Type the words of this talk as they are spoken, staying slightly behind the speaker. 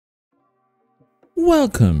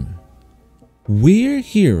Welcome! We're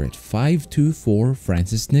here at 524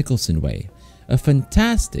 Francis Nicholson Way, a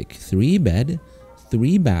fantastic 3-bed,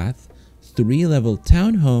 3-bath, 3-level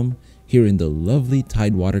townhome here in the lovely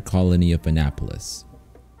Tidewater colony of Annapolis.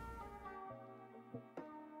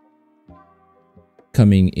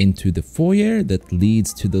 Coming into the foyer that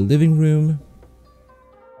leads to the living room.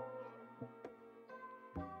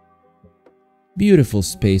 Beautiful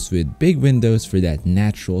space with big windows for that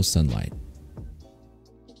natural sunlight.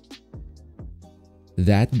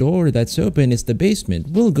 That door that's open is the basement.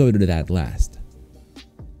 We'll go to that last.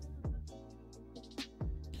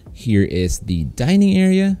 Here is the dining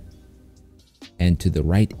area, and to the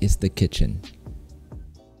right is the kitchen.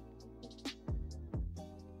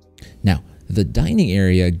 Now, the dining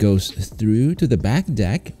area goes through to the back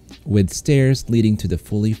deck with stairs leading to the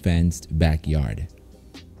fully fenced backyard.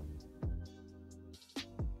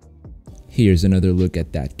 Here's another look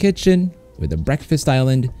at that kitchen with a breakfast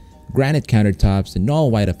island, granite countertops, and all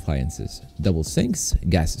white appliances, double sinks,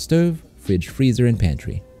 gas stove, fridge, freezer, and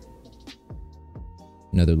pantry.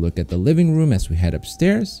 Another look at the living room as we head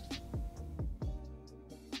upstairs.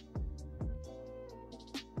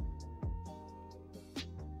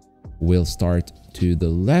 We'll start to the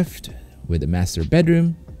left with the master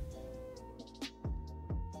bedroom.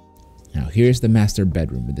 Now here's the master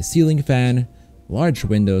bedroom with the ceiling fan, large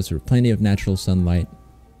windows for plenty of natural sunlight.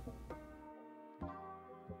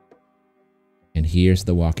 And here's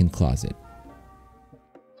the walk-in closet.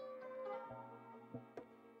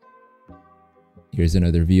 Here's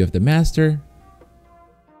another view of the master.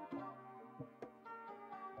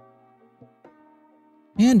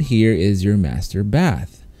 And here is your master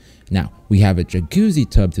bath. Now, we have a jacuzzi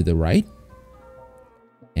tub to the right.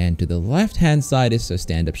 And to the left-hand side is a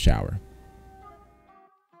stand-up shower.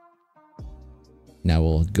 Now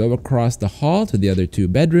we'll go across the hall to the other two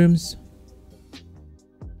bedrooms.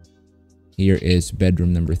 Here is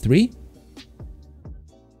bedroom number 3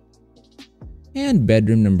 and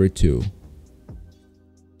bedroom number 2.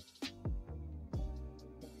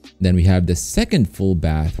 Then we have the second full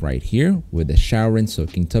bath right here with the shower and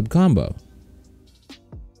soaking tub combo.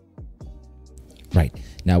 Right,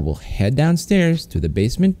 now we'll head downstairs to the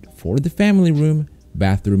basement for the family room,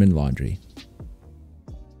 bathroom, and laundry.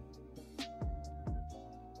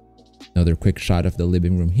 Another quick shot of the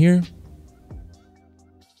living room here.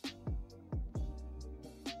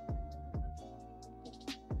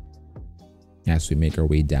 As we make our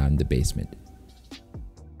way down the basement.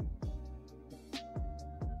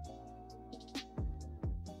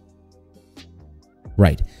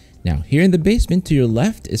 Right, now here in the basement to your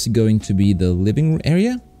left is going to be the living room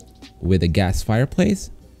area with a gas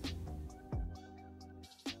fireplace.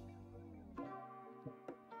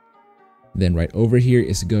 Then right over here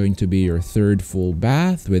is going to be your third full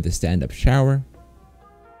bath with a stand-up shower.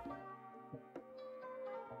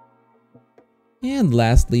 And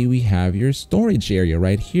lastly, we have your storage area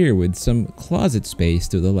right here with some closet space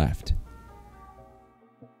to the left.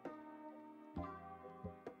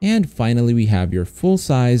 And finally, we have your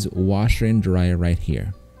full-size washer and dryer right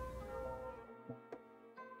here.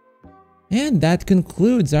 And that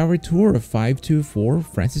concludes our tour of 524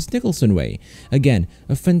 Francis Nicholson Way. Again,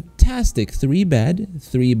 a fantastic 3-bed,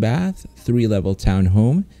 3-bath, 3-level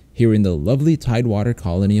townhome here in the lovely Tidewater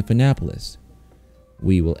colony of Annapolis.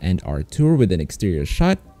 We will end our tour with an exterior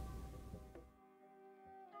shot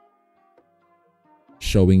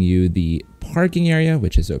showing you the parking area,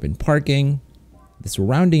 which is open parking, the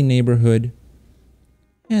surrounding neighborhood,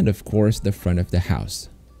 and of course the front of the house.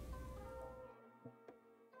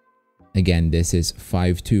 Again, this is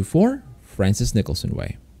 524 Francis Nicholson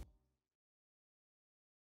Way.